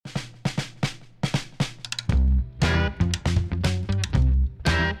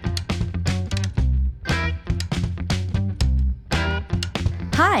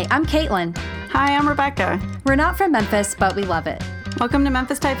Hi, I'm Caitlin. Hi, I'm Rebecca. We're not from Memphis, but we love it. Welcome to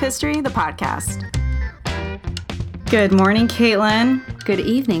Memphis Type History, the podcast. Good morning, Caitlin. Good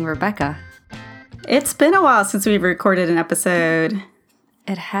evening, Rebecca. It's been a while since we've recorded an episode.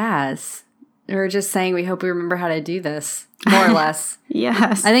 It has. We're just saying we hope we remember how to do this, more or less.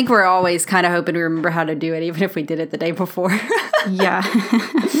 Yes. I think we're always kind of hoping we remember how to do it, even if we did it the day before. Yeah.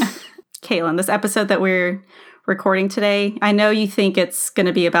 Caitlin, this episode that we're recording today, I know you think it's going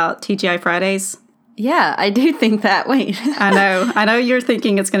to be about TGI Fridays. Yeah, I do think that. Wait. I know you're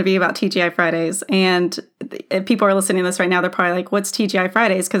thinking it's going to be about TGI Fridays. And if people are listening to this right now, they're probably like, what's TGI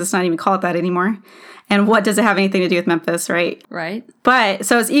Fridays? Because it's not even called that anymore. And what does it have anything to do with Memphis, right? Right. But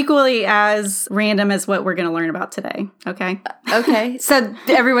so it's equally as random as what we're going to learn about today. Okay. Okay. So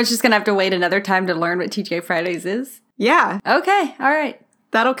everyone's just going to have to wait another time to learn what TGI Fridays is? Yeah. Okay. All right.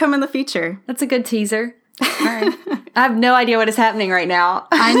 That'll come in the future. That's a good teaser. All right. I have no idea what is happening right now.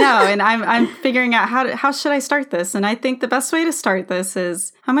 I know. And I'm figuring out how should I start this? And I think the best way to start this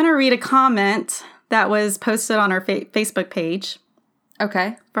is I'm going to read a comment that was posted on our Facebook page.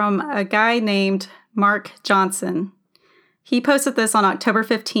 Okay. From a guy named Mark Johnson. He posted this on October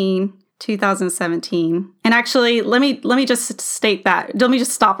 15, 2017. And actually, let me just state that. Let me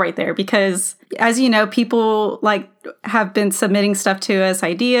just stop right there because as you know, people have been submitting stuff to us,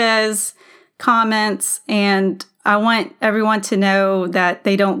 ideas, comments, and I want everyone to know that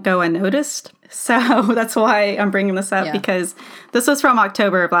they don't go unnoticed. So that's why I'm bringing this up because this was from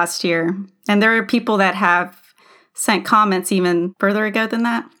October of last year. And there are people that have sent comments even further ago than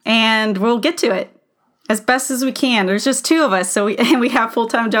that. And we'll get to it as best as we can. There's just two of us. So we have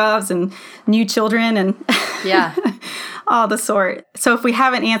full-time jobs and new children and all the sort. So if we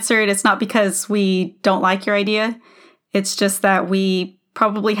haven't answered, it's not because we don't like your idea. It's just that we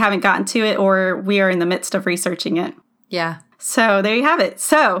probably haven't gotten to it or we are in the midst of researching it. Yeah. So there you have it.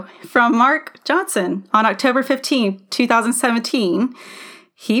 So from Mark Johnson on October 15, 2017,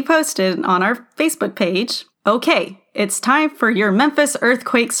 he posted on our Facebook page, "Okay, it's time for your Memphis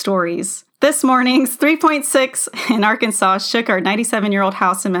earthquake stories. This morning's 3.6 in Arkansas shook our 97-year-old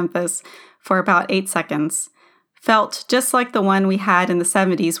house in Memphis for about 8 seconds. Felt just like the one we had in the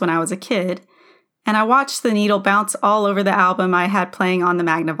 70s when I was a kid. And I watched the needle bounce all over the album I had playing on the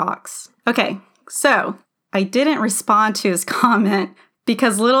Magnavox." Okay, so I didn't respond to his comment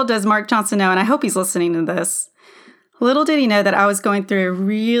because little does Mark Johnson know, and I hope he's listening to this, little did he know that I was going through a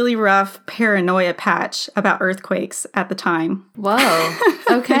really rough paranoia patch about earthquakes at the time. Whoa,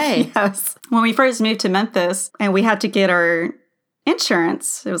 okay. Yes. When we first moved to Memphis and we had to get our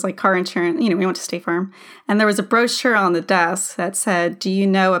insurance, it was like car insurance, we went to State Farm, and there was a brochure on the desk that said, "Do you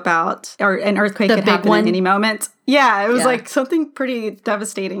know about, or an earthquake could happen at any moment?" Yeah, it was like something pretty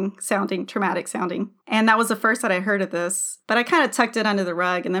devastating sounding, traumatic sounding. And that was the first that I heard of this, but I kind of tucked it under the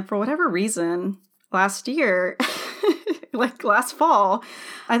rug. And then for whatever reason, last year, last fall,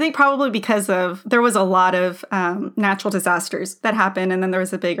 I think probably because there was a lot of natural disasters that happened. And then there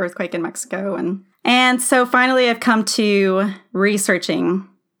was a big earthquake in Mexico. And so finally I've come to researching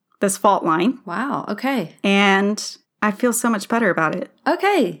this fault line. Wow. Okay. And I feel so much better about it.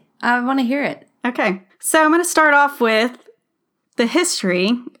 Okay. I want to hear it. Okay. So I'm going to start off with the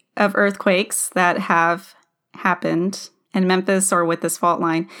history of earthquakes that have happened in Memphis or with this fault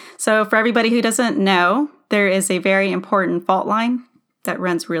line. So for everybody who doesn't know, there is a very important fault line that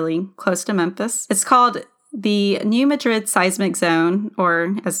runs really close to Memphis. It's called the New Madrid Seismic Zone,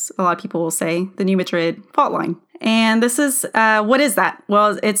 or as a lot of people will say, the New Madrid Fault Line. And this is, what is that?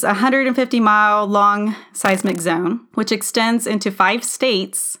 Well, it's a 150-mile long seismic zone, which extends into 5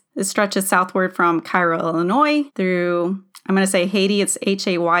 states. It stretches southward from Cairo, Illinois, through, I'm going to say Haiti, it's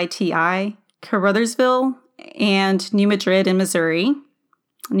Hayti, Caruthersville, and New Madrid in Missouri.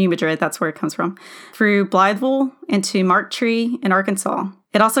 New Madrid, that's where it comes from. Through Blytheville into Mark Tree in Arkansas.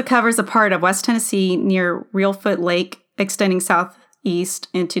 It also covers a part of West Tennessee near Reelfoot Lake, extending southeast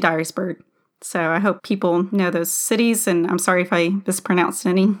into Dyersburg. So I hope people know those cities, and I'm sorry if I mispronounced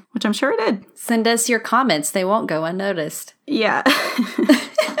any, which I'm sure I did. Send us your comments. They won't go unnoticed. Yeah.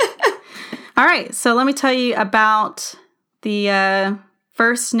 All right, so let me tell you about the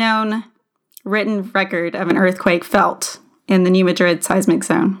first known written record of an earthquake felt in the New Madrid seismic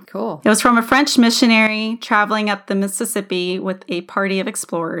zone. Cool. It was from a French missionary traveling up the Mississippi with a party of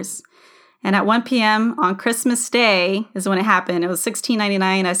explorers. And at 1 p.m. on Christmas Day is when it happened. It was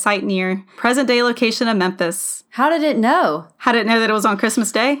 1699, a site near present-day location of Memphis. How did it know? How did it know that it was on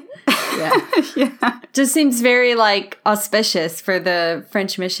Christmas Day? Yeah. Yeah. Just seems very, auspicious for the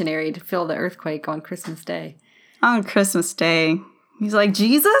French missionary to feel the earthquake on Christmas Day. On Christmas Day. He's like,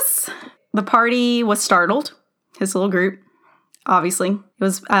 Jesus? The party was startled, his little group, obviously. It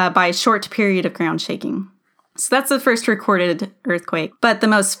was by a short period of ground shaking. So that's the first recorded earthquake. But the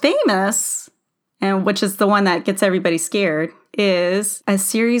most famous, and which is the one that gets everybody scared, is a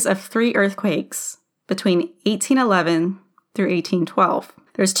series of 3 earthquakes between 1811 through 1812.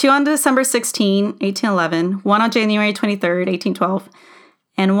 There's 2 on December 16, 1811, 1 on January 23rd, 1812,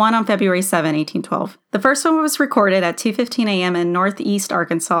 and 1 on February 7, 1812. The first one was recorded at 2:15 a.m. in northeast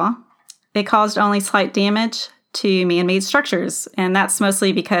Arkansas. It caused only slight damage to man-made structures, and that's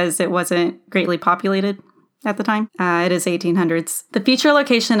mostly because it wasn't greatly populated at the time. It is 1800s. The future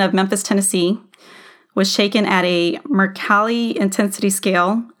location of Memphis, Tennessee was shaken at a Mercalli intensity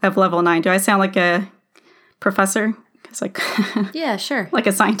scale of level 9. Do I sound like a professor? It's like yeah, sure. Like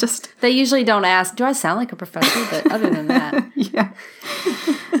a scientist. They usually don't ask, do I sound like a professor? But other than that. Yeah.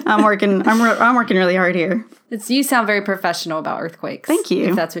 I'm working really hard here. You sound very professional about earthquakes. Thank you.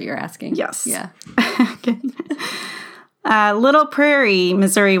 If that's what you're asking. Yes. Yeah. Okay. Little Prairie,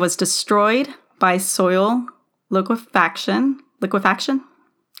 Missouri was destroyed by soil liquefaction.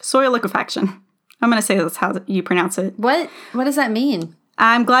 Soil liquefaction. I'm going to say that's how you pronounce it. What does that mean?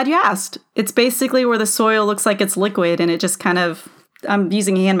 I'm glad you asked. It's basically where the soil looks like it's liquid and it just kind of, I'm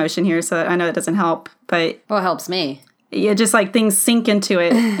using hand motion here, so I know it doesn't help, but... Well, it helps me. Yeah, just like things sink into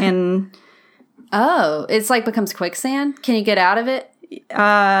it and... Oh, it's like becomes quicksand? Can you get out of it?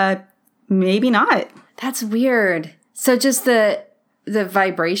 Maybe not. That's weird. So just the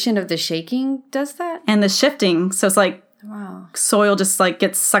vibration of the shaking does that? And the shifting. So it's like wow. Soil just like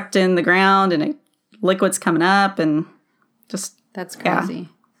gets sucked in the ground and liquid's coming up and just... That's crazy.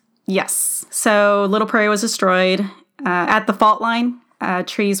 Yeah. Yes. So Little Prairie was destroyed. At the fault line,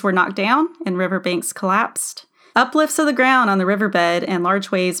 trees were knocked down and riverbanks collapsed. Uplifts of the ground on the riverbed and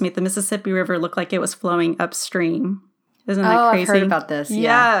large waves made the Mississippi River look like it was flowing upstream. Isn't that crazy? I've heard about this.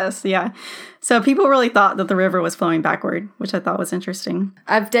 Yeah. Yes, yeah. So people really thought that the river was flowing backward, which I thought was interesting.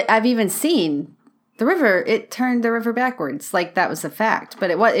 I've even seen the river. It turned the river backwards, like that was a fact.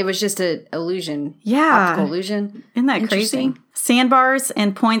 But it was just an illusion. Yeah, optical illusion. Isn't that crazy? Sandbars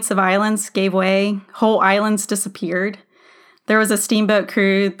and points of islands gave way. Whole islands disappeared. There was a steamboat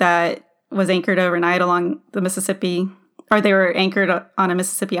crew that was anchored overnight along the Mississippi, or they were anchored on a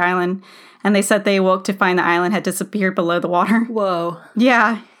Mississippi island, and they said they awoke to find the island had disappeared below the water. Whoa.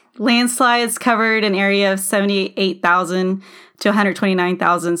 Yeah. Landslides covered an area of 78,000 to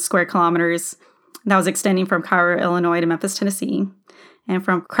 129,000 square kilometers. That was extending from Cairo, Illinois to Memphis, Tennessee, and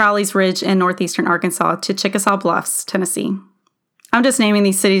from Crowley's Ridge in northeastern Arkansas to Chickasaw Bluffs, Tennessee. I'm just naming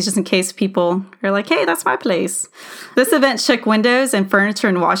these cities just in case people are like, hey, that's my place. This event shook windows and furniture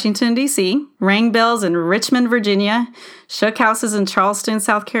in Washington, D.C., rang bells in Richmond, Virginia, shook houses in Charleston,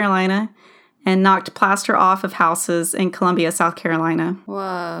 South Carolina, and knocked plaster off of houses in Columbia, South Carolina.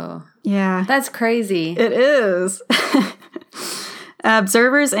 Whoa. Yeah. That's crazy. It is.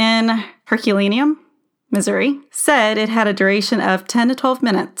 Observers in Herculaneum, Missouri, said it had a duration of 10 to 12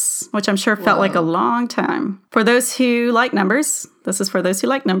 minutes, which I'm sure felt like a long time. For those who like numbers, this is for those who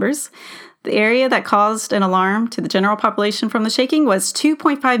like numbers, the area that caused an alarm to the general population from the shaking was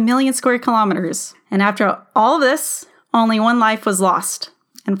 2.5 million square kilometers. And after all of this, only one life was lost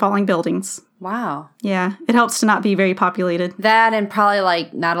in falling buildings. Wow. Yeah, it helps to not be very populated. That and probably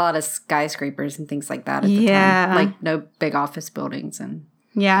like not a lot of skyscrapers and things like that at the time. Like no big office buildings and...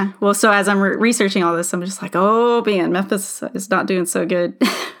 Yeah. Well, so as I'm researching all this, I'm just like, oh, man, Memphis is not doing so good.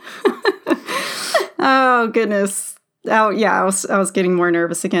 Oh, goodness. Oh, yeah. I was getting more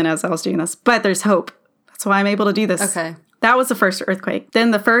nervous again as I was doing this. But there's hope. That's why I'm able to do this. Okay. That was the first earthquake.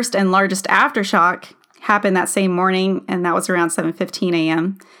 Then the first and largest aftershock happened that same morning, and that was around 7:15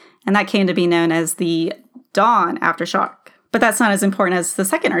 a.m. And that came to be known as the Dawn aftershock. But that's not as important as the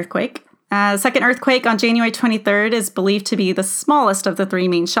second earthquake. The second earthquake on January 23rd is believed to be the smallest of the 3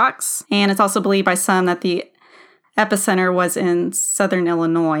 main shocks, and it's also believed by some that the epicenter was in southern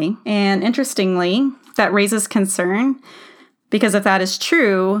Illinois. And interestingly, that raises concern, because if that is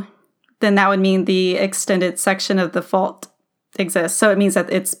true, then that would mean the extended section of the fault exists. So it means that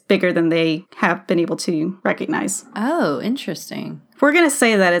it's bigger than they have been able to recognize. Oh, interesting. We're going to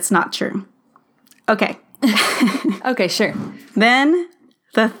say that it's not true. Okay. Okay, sure. Then...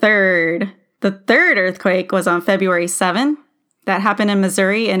 The third earthquake was on February 7. That happened in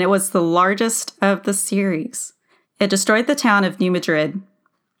Missouri, and it was the largest of the series. It destroyed the town of New Madrid.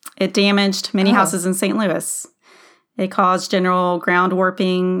 It damaged many houses in St. Louis. It caused general ground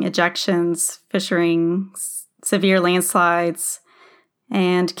warping, ejections, fissuring, severe landslides,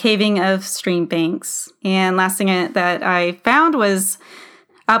 and caving of stream banks. And last thing that I found was...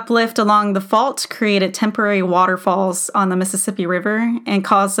 uplift along the fault created temporary waterfalls on the Mississippi River and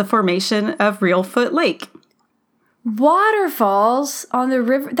caused the formation of Reelfoot Lake. Waterfalls on the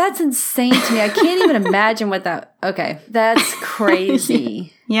river. That's insane to me. I can't even imagine what that. Okay, that's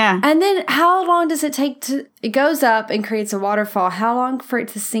crazy. Yeah. And then how long does it take to. It goes up and creates a waterfall. How long for it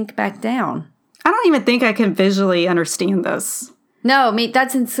to sink back down? I don't even think I can visually understand this. No, I mean,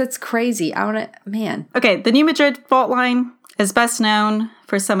 that's crazy. I want to. Man. Okay, the New Madrid fault line is best known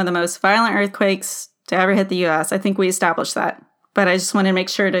for some of the most violent earthquakes to ever hit the U.S. I think we established that. But I just wanted to make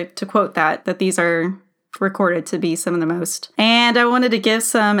sure to quote that these are recorded to be some of the most. And I wanted to give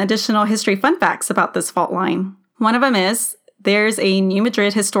some additional history fun facts about this fault line. One of them is there's a New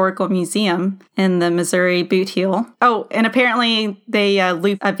Madrid Historical Museum in the Missouri Boot Heel. Oh, and apparently they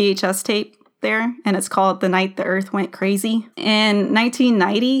looped a VHS tape there, and it's called The Night the Earth Went Crazy. In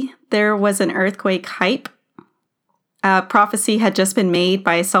 1990, there was an earthquake hype. A prophecy had just been made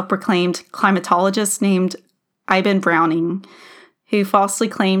by a self-proclaimed climatologist named Iben Browning, who falsely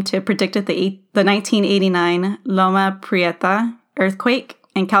claimed to have predicted the 1989 Loma Prieta earthquake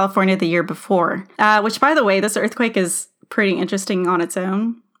in California the year before. Which, by the way, this earthquake is pretty interesting on its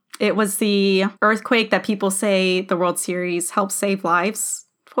own. It was the earthquake that people say the World Series helped save lives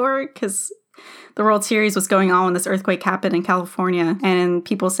for, because the World Series was going on when this earthquake happened in California, and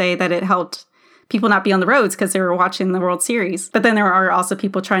people say that it helped people not be on the roads because they were watching the World Series. But then there are also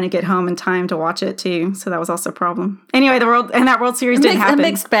people trying to get home in time to watch it too. So that was also a problem. Anyway, that World Series didn't happen. A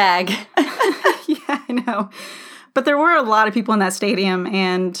mixed bag. Yeah, I know. But there were a lot of people in that stadium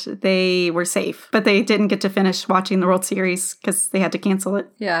and they were safe. But they didn't get to finish watching the World Series because they had to cancel it.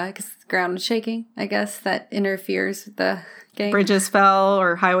 Yeah, because the ground was shaking. I guess that interferes with the game. Bridges fell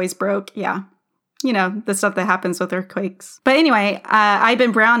or highways broke. Yeah. You know, the stuff that happens with earthquakes. But anyway,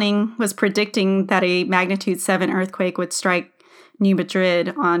 Iben Browning was predicting that a magnitude 7 earthquake would strike New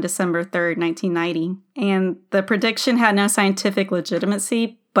Madrid on December 3rd, 1990. And the prediction had no scientific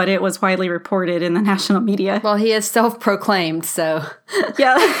legitimacy, but it was widely reported in the national media. Well, he is self-proclaimed, so.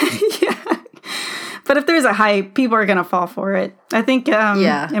 Yeah. Yeah. But if there's a hype, people are going to fall for it. I think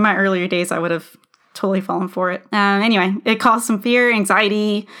in my earlier days, I would have totally fallen for it. Anyway, it caused some fear,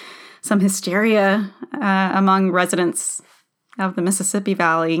 anxiety, some hysteria among residents of the Mississippi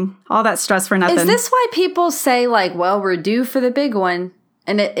Valley. All that stress for nothing. Is this why people say, like, well, we're due for the big one?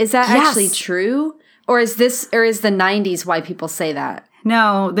 And is that actually true? Or is the 90s why people say that?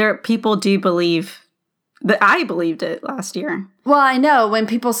 No, people do believe that. I believed it last year. Well, I know when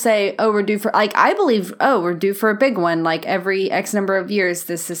people say, oh, we're due for, like, I believe, oh, we're due for a big one. Like, every X number of years,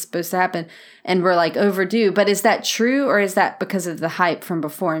 this is supposed to happen. And we're, like, overdue. But is that true, or is that because of the hype from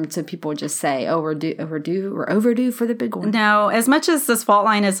before? And so people just say, oh, we're overdue for the big one. No, as much as this fault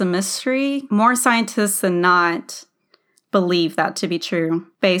line is a mystery, more scientists than not believe that to be true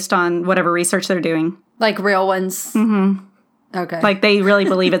based on whatever research they're doing. Like real ones? Mm-hmm. Okay. Like, they really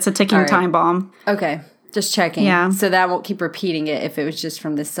believe it's a ticking time bomb. Okay. Just checking. Yeah. So that won't keep repeating it if it was just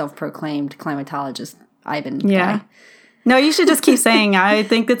from this self-proclaimed climatologist, Iben guy. No, you should just keep saying, I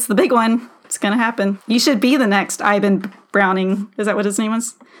think it's the big one. It's going to happen. You should be the next Iben Browning. Is that what his name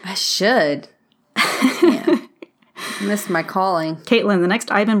was? I should. I missed my calling. Caitlin, the next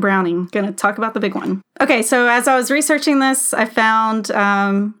Iben Browning. Going to talk about the big one. Okay, so as I was researching this, I found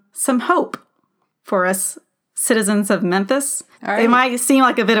some hope for us citizens of Memphis. All right. It might seem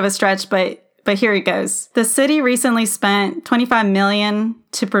like a bit of a stretch, but here it goes. The city recently spent $25 million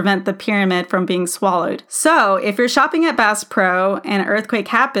to prevent the pyramid from being swallowed. So if you're shopping at Bass Pro and an earthquake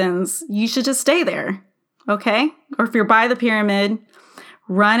happens, you should just stay there, okay? Or if you're by the pyramid,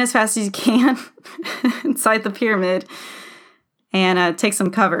 run as fast as you can inside the pyramid and take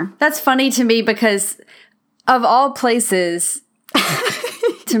some cover. That's funny to me because of all places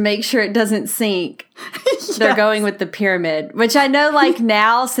to make sure it doesn't sink, they're going with the pyramid, which I know, like,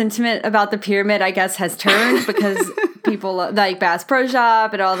 now sentiment about the pyramid, I guess, has turned because people like Bass Pro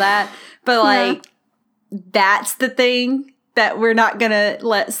Shop and all that. But, like, that's the thing that we're not going to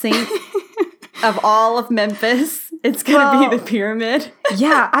let sink of all of Memphis. It's going to be the pyramid.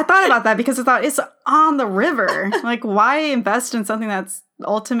 Yeah, I thought about that because I thought it's on the river. Like, why invest in something that's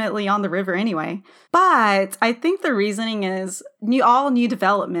ultimately on the river anyway? But I think the reasoning is all new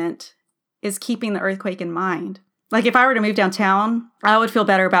development is keeping the earthquake in mind. Like, if I were to move downtown, I would feel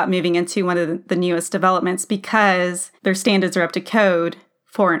better about moving into one of the newest developments because their standards are up to code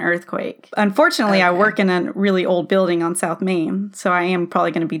for an earthquake. Unfortunately, I work in a really old building on South Main, so I am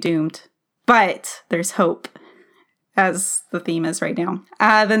probably going to be doomed. But there's hope, as the theme is right now.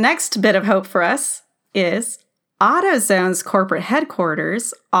 The next bit of hope for us is AutoZone's corporate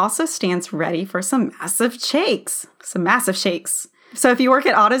headquarters also stands ready for some massive shakes. So if you work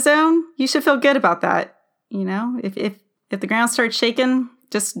at AutoZone, you should feel good about that. You know, if the ground starts shaking,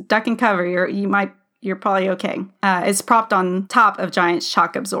 just duck and cover. You might you're probably okay. It's propped on top of giant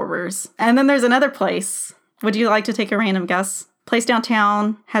shock absorbers. And then there's another place. Would you like to take a random guess? Place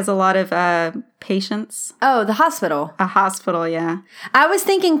downtown has a lot of patients. Oh, the hospital. A hospital, yeah. I was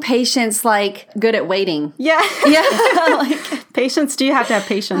thinking patients like good at waiting. Yeah. Yeah. Like, patients do have to have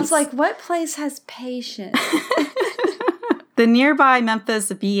patience. I was like, what place has patience? The nearby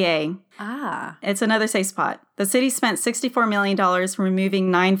Memphis VA. Ah. It's another safe spot. The city spent $64 million removing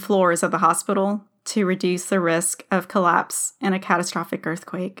 9 floors of the hospital to reduce the risk of collapse in a catastrophic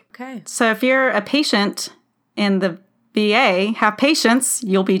earthquake. Okay. So if you're a patient in the VA, have patience,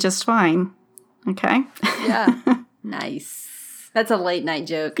 you'll be just fine. Okay? Yeah. Nice. That's a late night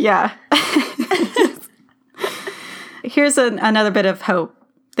joke. Yeah. Here's another bit of hope.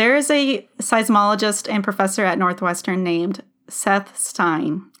 There is a seismologist and professor at Northwestern named Seth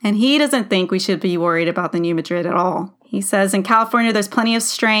Stein, and he doesn't think we should be worried about the New Madrid at all. He says in California, there's plenty of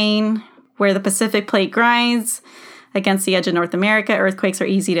strain where the Pacific plate grinds against the edge of North America. Earthquakes are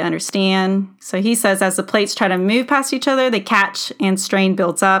easy to understand. So he says as the plates try to move past each other, they catch and strain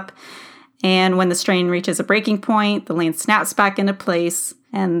builds up. And when the strain reaches a breaking point, the land snaps back into place.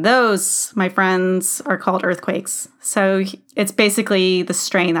 And those, my friends, are called earthquakes. So it's basically the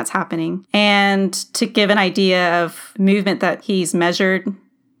strain that's happening. And to give an idea of movement that he's measured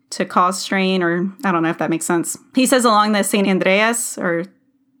to cause strain, or I don't know if that makes sense. He says along the St. Andreas,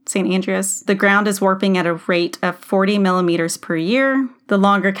 the ground is warping at a rate of 40 millimeters per year. The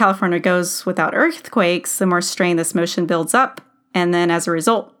longer California goes without earthquakes, the more strain this motion builds up. And then as a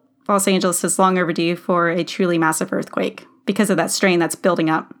result, Los Angeles is long overdue for a truly massive earthquake because of that strain that's building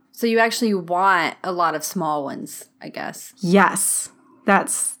up. So you actually want a lot of small ones, I guess. Yes,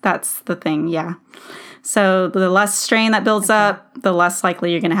 that's the thing, yeah. So the less strain that builds up, the less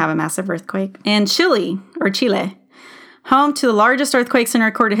likely you're going to have a massive earthquake. In Chile, home to the largest earthquakes in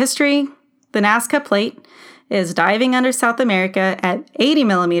recorded history, the Nazca Plate is diving under South America at 80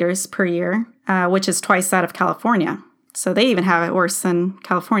 millimeters per year, which is twice that of California. So they even have it worse than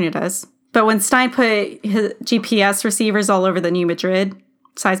California does. But when Stein put his GPS receivers all over the New Madrid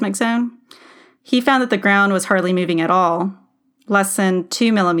seismic zone, he found that the ground was hardly moving at all, less than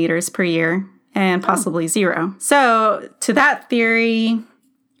 2 millimeters per year, and possibly 0. So to that theory,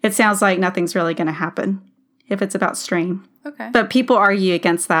 it sounds like nothing's really going to happen if it's about strain. Okay. But people argue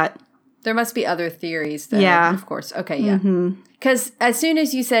against that. There must be other theories, though. Yeah. Of course. Okay, yeah. Because as soon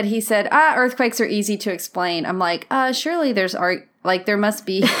as he said, earthquakes are easy to explain. I'm like, surely there's art. Like, there must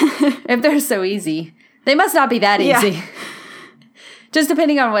be, if they're so easy, they must not be that easy. Yeah. Just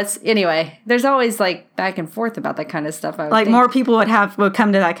depending on anyway, there's always like back and forth about that kind of stuff. I would think. More people would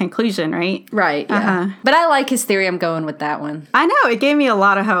come to that conclusion, right? Right, yeah. But I like his theory. I'm going with that one. I know. It gave me a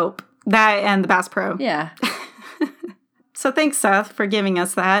lot of hope. That and the Bass Pro. Yeah. So thanks, Seth, for giving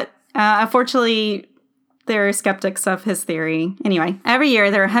us that. Unfortunately, there are skeptics of his theory. Anyway, every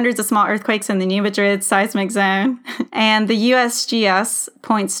year there are hundreds of small earthquakes in the New Madrid seismic zone, and the USGS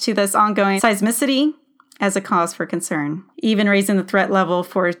points to this ongoing seismicity as a cause for concern, even raising the threat level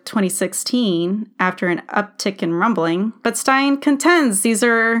for 2016 after an uptick in rumbling. But Stein contends these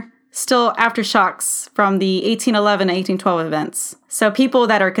are still aftershocks from the 1811 and 1812 events. So people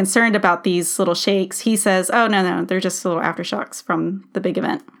that are concerned about these little shakes, he says, oh, no, they're just little aftershocks from the big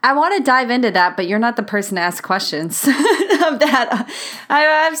event. I want to dive into that, but you're not the person to ask questions of that. I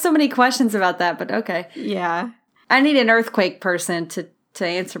have so many questions about that, but okay. Yeah. I need an earthquake person to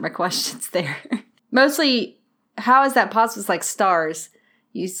answer my questions there. Mostly, how is that possible? It's like stars.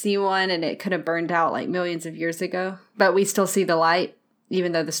 You see one and it could have burned out like millions of years ago, but we still see the light.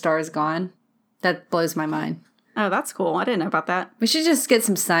 Even though the star is gone. That blows my mind. Oh, that's cool. I didn't know about that. We should just get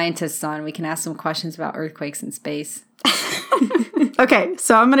some scientists on. We can ask them questions about earthquakes in space. Okay,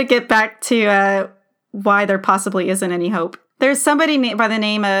 so I'm going to get back to why there possibly isn't any hope. There's somebody by the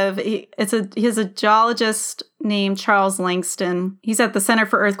name of, he's a geologist named Charles Langston. He's at the Center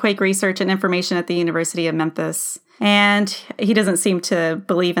for Earthquake Research and Information at the University of Memphis. And he doesn't seem to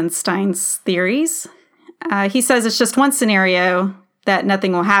believe in Stein's theories. He says it's just one scenario that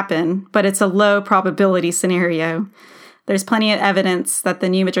nothing will happen, but it's a low probability scenario. There's plenty of evidence that the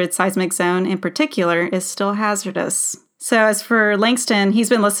New Madrid seismic zone in particular is still hazardous. So as for Langston, he's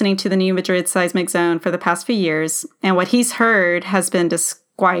been listening to the New Madrid seismic zone for the past few years, and what he's heard has been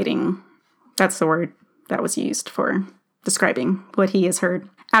disquieting. That's the word that was used for describing what he has heard.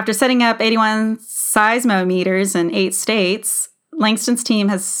 After setting up 81 seismometers in 8 states, Langston's team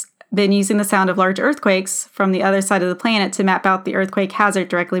has been using the sound of large earthquakes from the other side of the planet to map out the earthquake hazard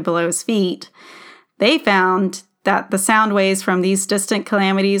directly below his feet. They found that the sound waves from these distant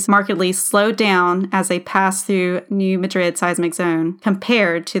calamities markedly slowed down as they passed through New Madrid seismic zone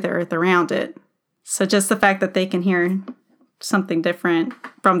compared to the earth around it. So just the fact that they can hear something different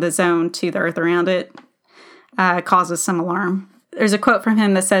from the zone to the earth around it causes some alarm. There's a quote from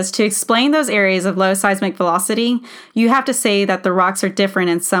him that says, to explain those areas of low seismic velocity, you have to say that the rocks are different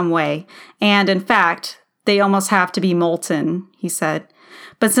in some way. And in fact, they almost have to be molten, he said.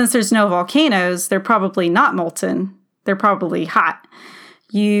 But since there's no volcanoes, they're probably not molten. They're probably hot.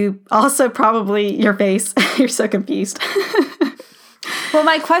 You also probably, your face, you're so confused. Well,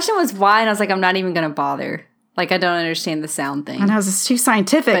 my question was why, and I was like, I'm not even going to bother. Like, I don't understand the sound thing. I know, it's too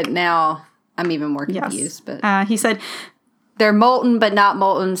scientific. But now I'm even more confused. Yes. But he said, they're molten but not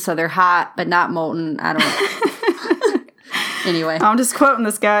molten, so they're hot but not molten. I don't know. Anyway. I'm just quoting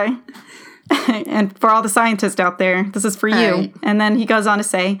this guy. And for all the scientists out there, this is for you. Right. And then he goes on to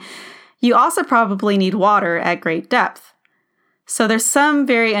say, you also probably need water at great depth. So there's some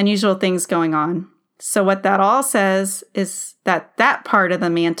very unusual things going on. So what that all says is that that part of the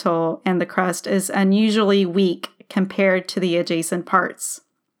mantle and the crust is unusually weak compared to the adjacent parts.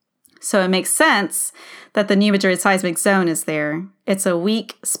 So it makes sense that the New Madrid seismic zone is there. It's a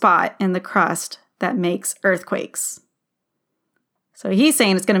weak spot in the crust that makes earthquakes. So he's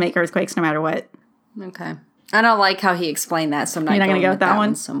saying it's going to make earthquakes no matter what. Okay. I don't like how he explained that, so I'm not going to go with that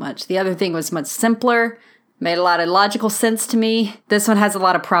one so much. The other thing was much simpler, made a lot of logical sense to me. This one has a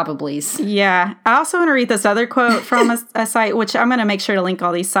lot of probablys. Yeah. I also want to read this other quote from a site, which I'm going to make sure to link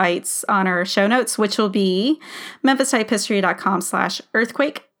all these sites on our show notes, which will be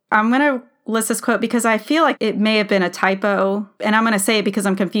memphistypehistory.com/earthquake. I'm going to list this quote because I feel like it may have been a typo, and I'm going to say it because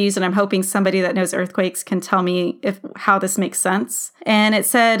I'm confused, and I'm hoping somebody that knows earthquakes can tell me how this makes sense. And it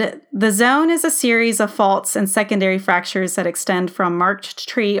said, the zone is a series of faults and secondary fractures that extend from Marked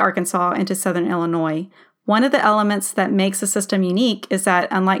Tree, Arkansas into southern Illinois. One of the elements that makes the system unique is that,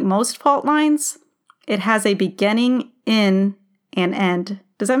 unlike most fault lines, it has a beginning, in, and end.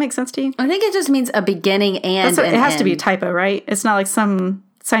 Does that make sense to you? I think it just means a beginning and an end. It has to be a typo, right? It's not like some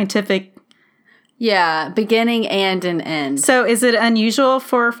scientific... Yeah, beginning and an end. So is it unusual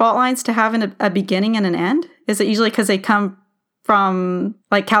for fault lines to have a beginning and an end? Is it usually because they come from,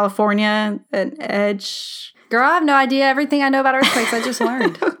 like, California, an edge? Girl, I have no idea. Everything I know about earthquakes, I just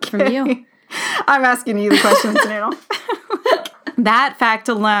learned from you. I'm asking you the questions now. That fact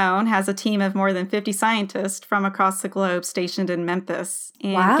alone has a team of more than 50 scientists from across the globe stationed in Memphis.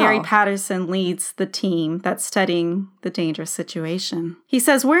 And wow. Gary Patterson leads the team that's studying the dangerous situation. He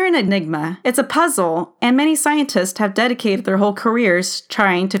says, we're an enigma. It's a puzzle, and many scientists have dedicated their whole careers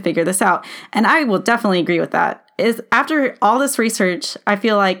trying to figure this out. And I will definitely agree with that. After all this research, I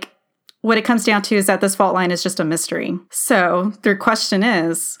feel like what it comes down to is that this fault line is just a mystery. So their question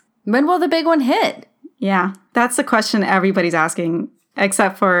is... when will the big one hit? Yeah, that's the question everybody's asking,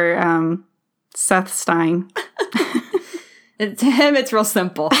 except for Seth Stein. To him, it's real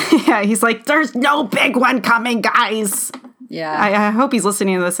simple. Yeah, he's like, there's no big one coming, guys. Yeah. I hope he's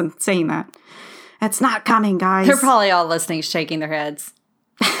listening to this and saying that. It's not coming, guys. They're probably all listening, shaking their heads.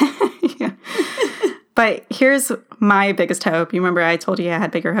 Yeah. But here's my biggest hope. You remember I told you I had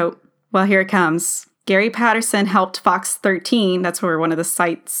bigger hope? Well, here it comes. Gary Patterson helped Fox 13, that's where one of the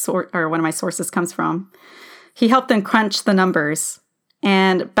sites or one of my sources comes from. He helped them crunch the numbers.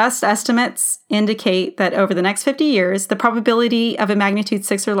 And best estimates indicate that over the next 50 years, the probability of a magnitude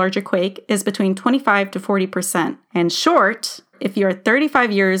 6 or larger quake is between 25 to 40%. And short, if you're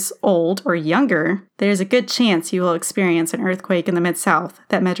 35 years old or younger, there's a good chance you will experience an earthquake in the Mid-South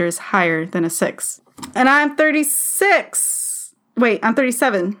that measures higher than a 6. And I'm 36. Wait, I'm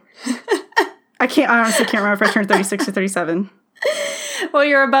 37. I honestly can't remember if I turned 36 or 37. Well,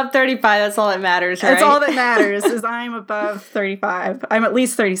 you're above 35. That's all that matters, right? That's all that matters is I'm above 35. I'm at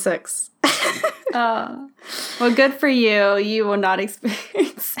least 36. Well, good for you. You will not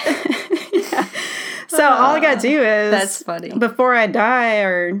experience it. Yeah. So all I got to do is... that's funny. Before I die,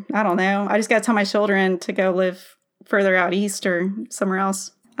 or I don't know, I just got to tell my children to go live further out east or somewhere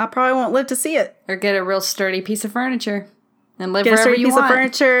else. I probably won't live to see it. Or get a real sturdy piece of furniture and live get wherever you want. Get a sturdy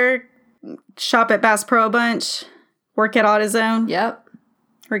piece of furniture, shop at Bass Pro a bunch, work at AutoZone. Yep.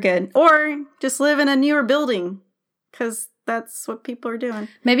 We're good. Or just live in a newer building, because that's what people are doing.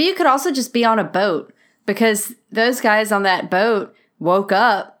 Maybe you could also just be on a boat, because those guys on that boat woke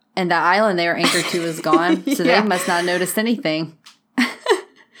up and the island they were anchored to was gone, so yeah. They must not have noticed anything.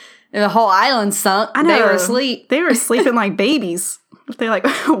 The whole island sunk. I know. They were asleep. They were sleeping like babies. They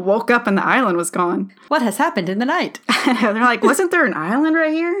woke up and the island was gone. What has happened in the night? They're like, wasn't there an island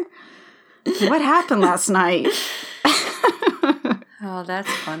right here? What happened last night? Oh, that's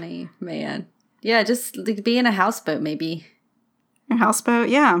funny, man. Yeah, just be in a houseboat, maybe. A houseboat,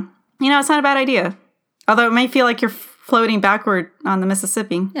 yeah. It's not a bad idea. Although it may feel like you're floating backward on the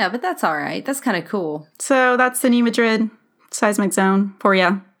Mississippi. Yeah, but that's all right. That's kind of cool. So that's the New Madrid seismic zone for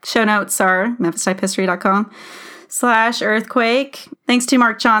you. Show notes are memphistypehistory.com/earthquake. Thanks to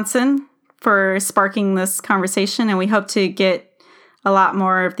Mark Johnson for sparking this conversation, and we hope to get a lot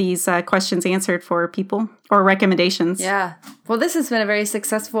more of these questions answered for people or recommendations. Yeah. Well, this has been a very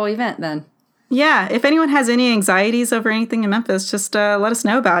successful event then. Yeah. If anyone has any anxieties over anything in Memphis, just let us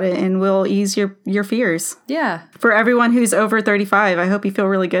know about it and we'll ease your fears. Yeah. For everyone who's over 35, I hope you feel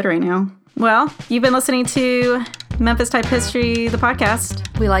really good right now. Well, you've been listening to Memphis Type History, the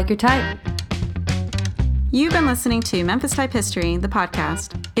podcast. We like your type. You've been listening to Memphis Type History, the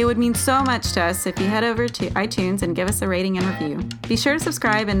podcast. It would mean so much to us if you head over to iTunes and give us a rating and review. Be sure to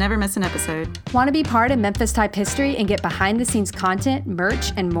subscribe and never miss an episode. Want to be part of Memphis Type History and get behind-the-scenes content,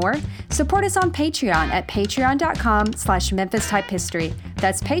 merch, and more? Support us on Patreon at patreon.com/Memphis Type History.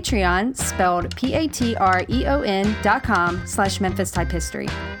 That's Patreon, spelled patreon.com/Memphis Type History.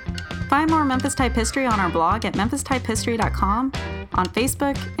 Find more Memphis Type History on our blog at memphistypehistory.com, on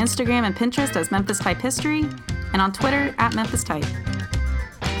Facebook, Instagram, and Pinterest as Memphis Type History, and on Twitter at Memphis Type.